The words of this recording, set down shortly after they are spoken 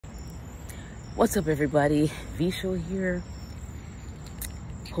What's up, everybody? Visho here.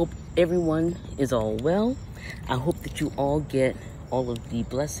 Hope everyone is all well. I hope that you all get all of the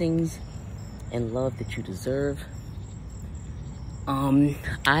blessings and love that you deserve.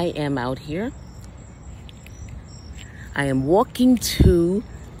 I am out here. I am walking to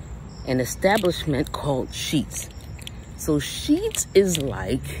an establishment called Sheetz. So Sheetz is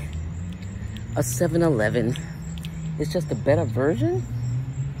like a 7-Eleven. It's just a better version.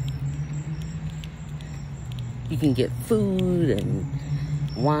 You can get food and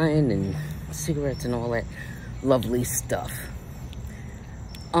wine and cigarettes and all that lovely stuff.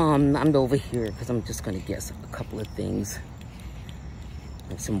 I'm over here because I'm just gonna guess a couple of things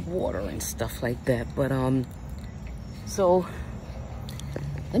and some water and stuff like that. But so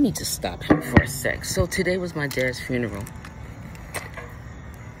let me just stop here for a sec. So today was my dad's funeral.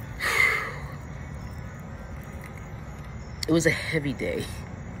 It was a heavy day.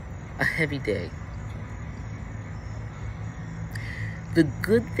 A heavy day. The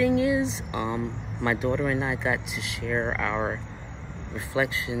good thing is, my daughter and I got to share our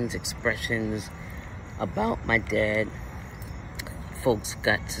reflections, expressions about my dad. Folks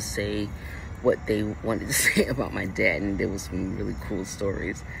got to say what they wanted to say about my dad, and there was some really cool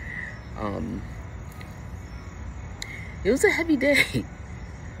stories. It was a heavy day.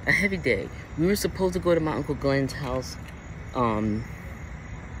 A heavy day. We were supposed to go to my Uncle Glenn's house.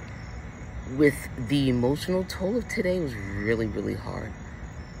 With the emotional toll of today, it was really, really hard.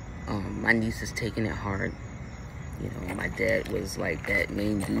 My niece is taking it hard. You know, my dad was like that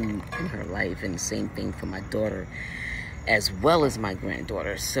main dude in her life, and the same thing for my daughter, as well as my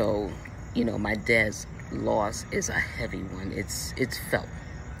granddaughter. So, you know, my dad's loss is a heavy one. It's felt.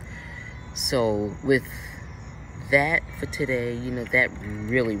 So with that for today, you know, that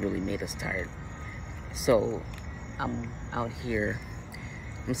really, really made us tired. So I'm out here,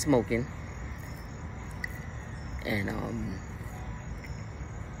 I'm smoking. And I'm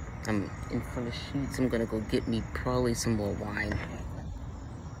in front of Sheetz. I'm gonna go get me probably some more wine.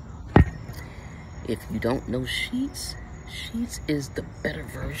 If you don't know Sheetz, Sheetz is the better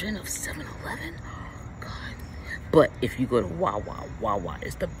version of 7-Eleven. Oh God. But if you go to Wawa, Wawa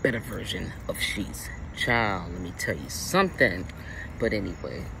is the better version of Sheetz. Child, let me tell you something. But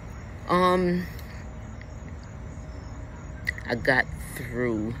anyway, I got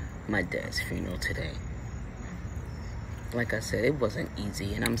through my dad's funeral today. Like I said, it wasn't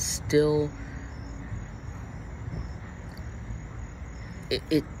easy, and I'm still,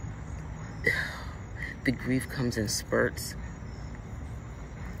 the grief comes in spurts.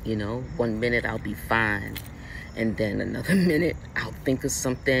 You know, one minute I'll be fine, and then another minute I'll think of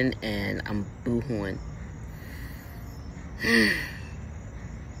something and I'm boo-hooing.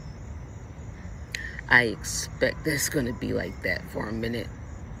 I expect it's gonna be like that for a minute.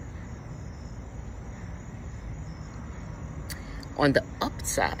 On the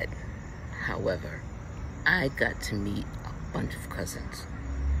upside, however, I got to meet a bunch of cousins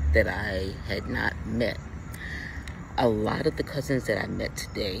that I had not met. A lot of the cousins that I met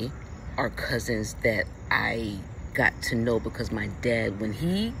today are cousins that I got to know because my dad, when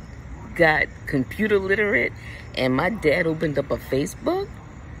he got computer literate and my dad opened up a Facebook,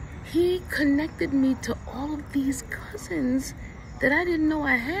 he connected me to all of these cousins that I didn't know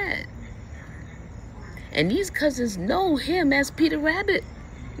I had. And these cousins know him as Peter Rabbit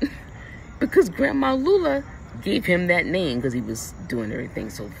because Grandma Lula gave him that name because he was doing everything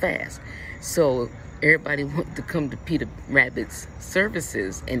so fast. So everybody wanted to come to Peter Rabbit's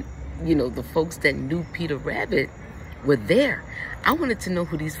services, and you know, the folks that knew Peter Rabbit were there. I wanted to know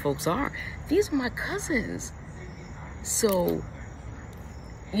who these folks are. These are my cousins. So,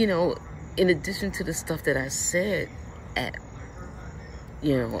 you know, in addition to the stuff that I said at,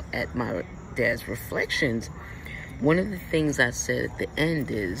 you know, at my dad's reflections, one of the things I said at the end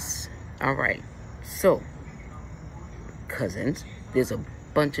is, all right, so cousins, there's a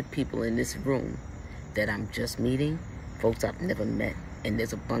bunch of people in this room that I'm just meeting, folks I've never met, and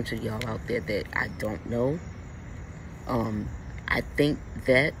there's a bunch of y'all out there that I don't know. I think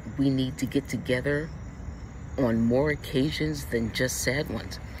that we need to get together on more occasions than just sad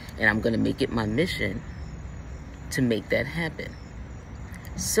ones, and I'm going to make it my mission to make that happen.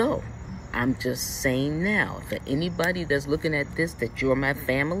 So I'm just saying now that anybody that's looking at this, that you're my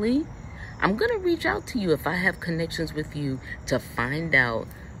family, I'm going to reach out to you if I have connections with you to find out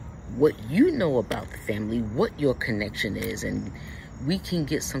what you know about the family, what your connection is, and we can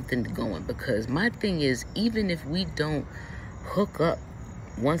get something going. Because my thing is, even if we don't hook up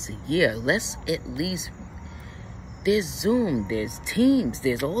once a year, let's at least, there's Zoom, there's Teams,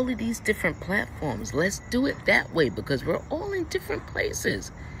 there's all of these different platforms. Let's do it that way because we're all in different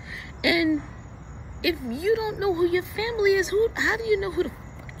places. And if you don't know who your family is, how do you know who the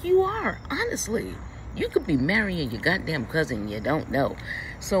fuck you are? Honestly, you could be marrying your goddamn cousin you don't know.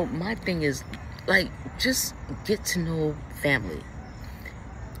 So my thing is, like, just get to know family.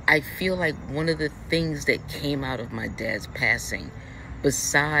 I feel like one of the things that came out of my dad's passing,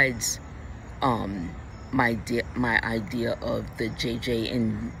 besides my idea of the JJ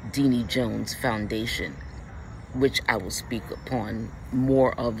and Deanie Jones Foundation, which I will speak upon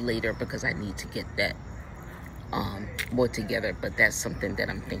more of later because I need to get that more together, but that's something that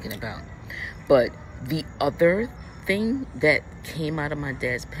I'm thinking about. But the other thing that came out of my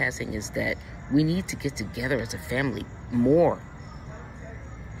dad's passing is that we need to get together as a family more.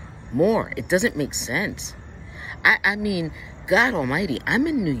 It doesn't make sense. I mean, God almighty, I'm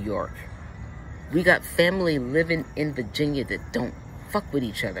in New York. We got family living in Virginia that don't fuck with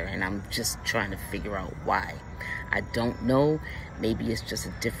each other, and I'm just trying to figure out why. I don't know. Maybe it's just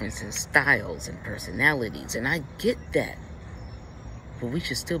a difference in styles and personalities, and I get that. But we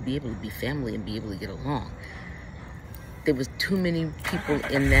should still be able to be family and be able to get along. There was too many people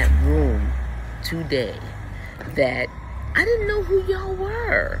in that room today that I didn't know who y'all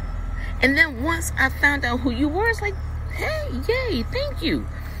were. And then once I found out who you were, it's like, hey, yay, thank you.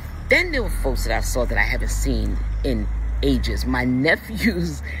 Then there were folks that I saw that I haven't seen in ages. My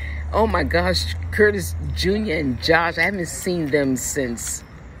nephews, oh my gosh, Curtis Jr. and Josh, I haven't seen them since,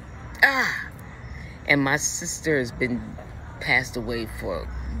 And my sister has been passed away for,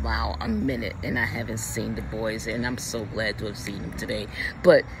 wow, a minute, and I haven't seen the boys, and I'm so glad to have seen them today.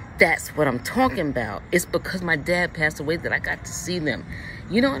 But that's what I'm talking about. It's because my dad passed away that I got to see them.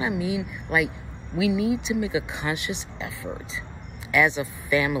 You know what I mean? Like, we need to make a conscious effort as a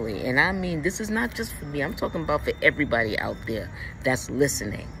family. And I mean, this is not just for me. I'm talking about for everybody out there that's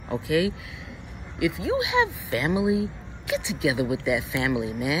listening, okay? If you have family, get together with that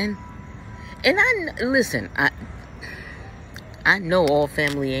family, man. And listen, I know all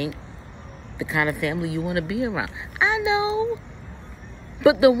family ain't the kind of family you want to be around. I know.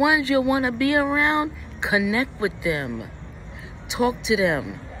 But the ones you want to be around, connect with them. Talk to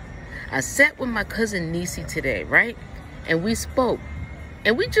them. I sat with my cousin Niecy today, right? And we spoke.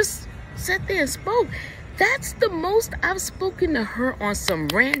 And we just sat there and spoke. That's the most I've spoken to her on some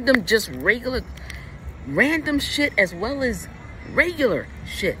random, just regular, random shit as well as regular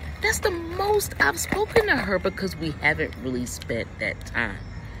shit. That's the most I've spoken to her because we haven't really spent that time.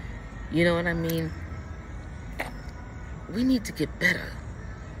 You know what I mean? We need to get better.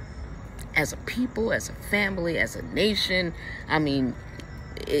 As a people, as a family, as a nation. I mean,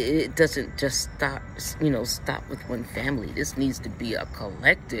 it doesn't just stop with one family. This needs to be a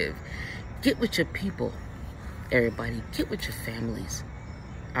collective. Get with your people, everybody. Get with your families,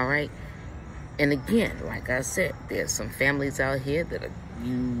 all right? And again, like I said, there's some families out here that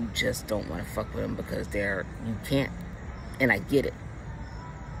you just don't want to fuck with them because you can't, and I get it.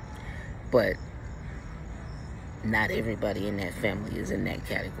 But not everybody in that family is in that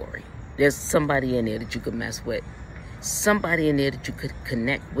category. There's somebody in there that you could mess with. Somebody in there that you could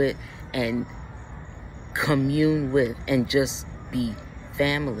connect with and commune with and just be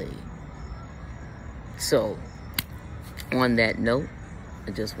family. So, on that note,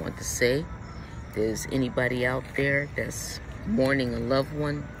 I just want to say, if there's anybody out there that's mourning a loved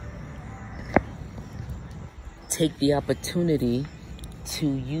one, take the opportunity to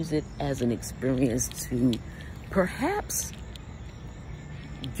use it as an experience to perhaps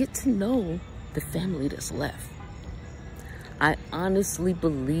get to know the family that's left. I honestly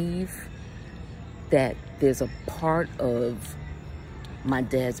believe that there's a part of my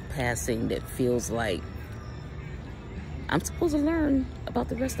dad's passing that feels like I'm supposed to learn about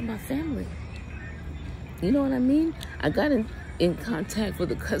the rest of my family. You know what I mean? I got in contact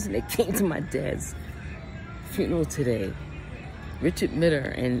with a cousin that came to my dad's funeral today, Richard Mitter,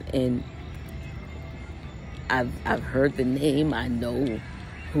 and I've heard the name. I know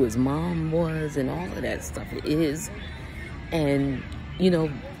who his mom was and all of that stuff. It is. And, you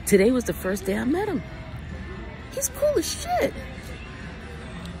know, today was the first day I met him. He's cool as shit.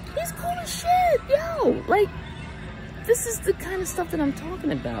 He's cool as shit, yo. Like, this is the kind of stuff that I'm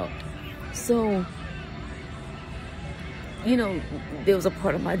talking about. So, you know, there was a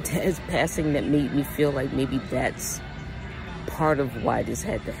part of my dad's passing that made me feel like maybe that's part of why this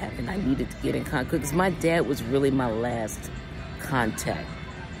had to happen. I needed to get in contact because my dad was really my last contact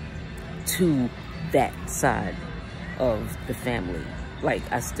to that side of the family. Like,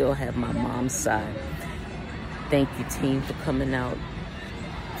 I still have my mom's side. Thank you, team, for coming out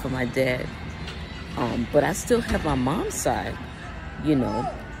for my dad. But I still have my mom's side, you know,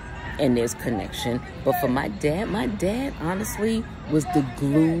 and there's connection. But for my dad honestly was the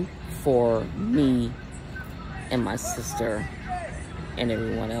glue for me and my sister and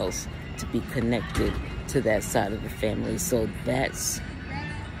everyone else to be connected to that side of the family. So that's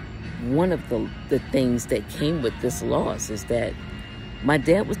one of the things that came with this loss, is that my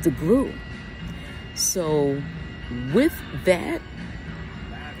dad was the glue. So with that,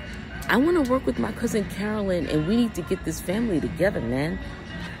 I want to work with my cousin Carolyn, and we need to get this family together, man.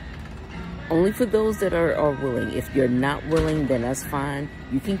 Only for those that are willing. If you're not willing, then that's fine.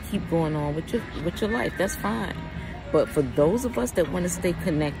 You can keep going on with your life. That's fine. But for those of us that want to stay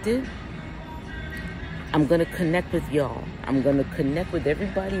connected, I'm going to connect with y'all. I'm going to connect with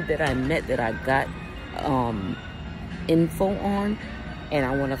everybody that I met, that I got info on. And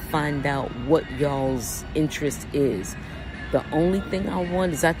I want to find out what y'all's interest is. The only thing I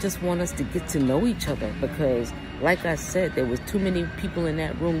want is I just want us to get to know each other, because like I said, there was too many people in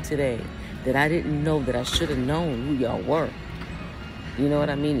that room today that I didn't know, that I should have known who y'all were. You know what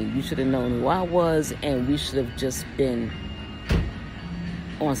I mean? You should have known who I was, and we should have just been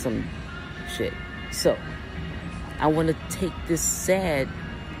on some shit. So I want to take this sad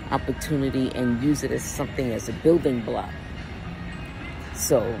opportunity and use it as something, as a building block.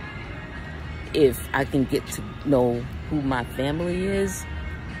 So if I can get to know who my family is,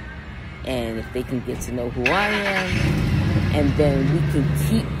 and if they can get to know who I am, and then we can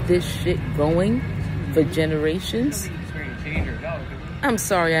keep this shit going for generations. I'm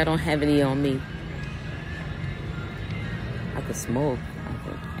sorry, I don't have any on me. I could smoke. I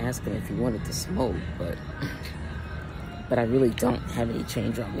could ask him if he wanted to smoke, but I really don't have any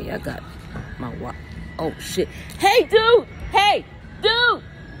change on me. I got my watch. Oh shit! Hey, dude! Hey, dude!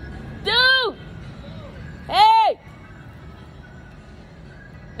 Dude! Hey!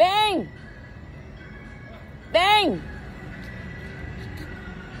 Bang! Bang!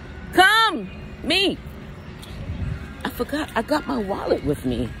 Come! Me! I forgot I got my wallet with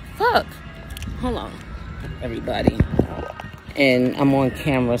me. Fuck. Hold on, everybody. And I'm on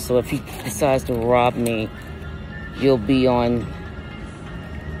camera, so if he decides to rob me, you'll be on.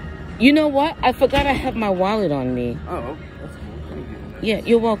 You know what? I forgot I have my wallet on me. Oh, that's cool. Thank you. Yeah,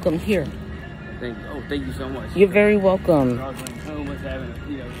 you're welcome. Here. Thank you. Oh, thank you so much. You're very welcome. I was home, was having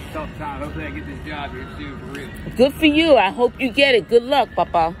a tough time. Hopefully I get this job here soon, for real. Good for you. I hope you get it. Good luck,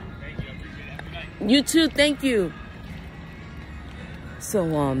 Papa. Thank you. I appreciate it. Have a good night. You too. Thank you. So,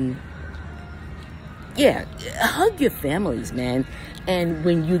 yeah, hug your families, man. And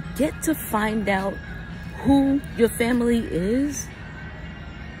when you get to find out who your family is,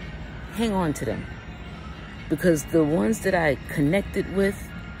 hang on to them. Because the ones that I connected with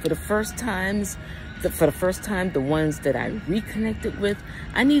for the first time, the ones that I reconnected with,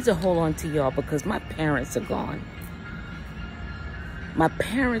 I need to hold on to y'all, because my parents are gone. My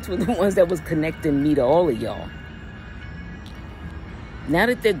parents were the ones that was connecting me to all of y'all. Now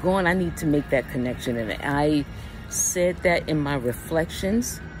that they're gone, I need to make that connection. And I said that in my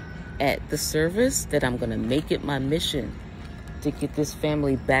reflections at the service, that I'm going to make it my mission to get this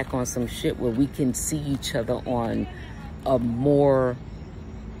family back on some shit where we can see each other on a more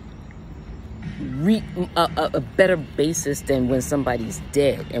a better basis than when somebody's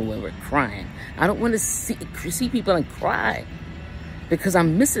dead and when we're crying. I don't want to see people and cry because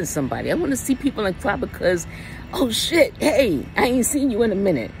I'm missing somebody. I want to see people and cry because, oh shit, hey, I ain't seen you in a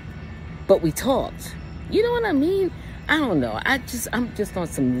minute, but we talked. You know what I mean? I don't know. I'm just on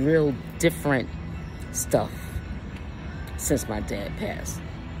some real different stuff since my dad passed.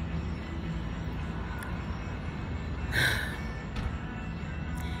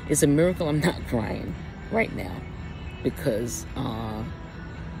 It's a miracle I'm not crying right now because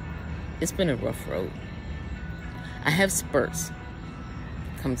it's been a rough road. I have spurts.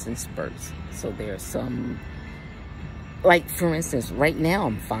 It comes in spurts. So there are some, like for instance, right now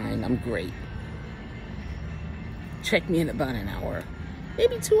I'm fine. I'm great. Check me in about an hour,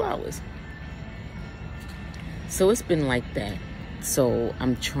 maybe 2 hours. So it's been like that. So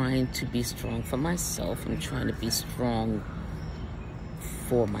I'm trying to be strong for myself. I'm trying to be strong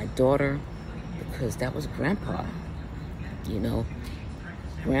for my daughter because that was Grandpa. You know,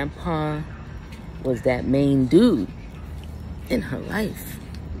 Grandpa was that main dude in her life.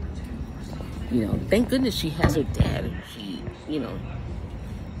 You know, thank goodness she has her dad. She, you know,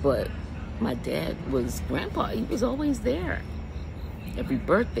 but my dad was Grandpa. He was always there. Every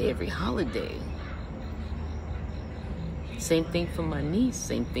birthday, every holiday. Same thing for my niece,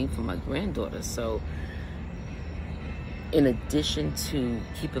 same thing for my granddaughter. So in addition to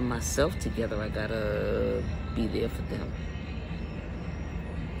keeping myself together, I gotta be there for them.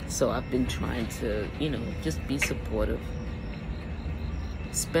 So I've been trying to, you know, just be supportive.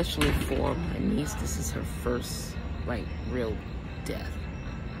 Especially for my niece. This is her first, like, real death.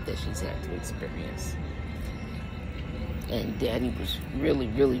 that she's had to experience. And Daddy was really,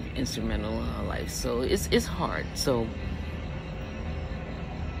 really instrumental in her life. So it's hard. So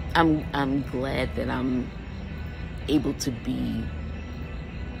I'm glad that I'm able to be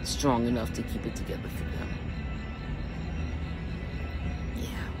strong enough to keep it together for them.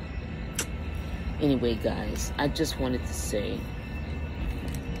 Yeah. Anyway, guys, I just wanted to say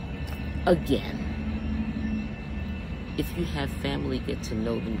again, if you have family, get to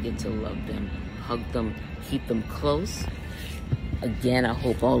know them, get to love them, hug them, keep them close. Again, I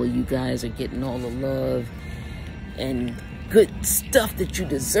hope all of you guys are getting all the love and good stuff that you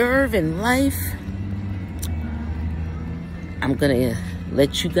deserve in life. I'm gonna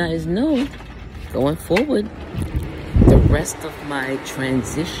let you guys know going forward the rest of my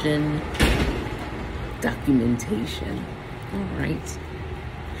transition documentation. All right.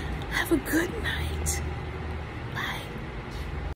 Have a good night.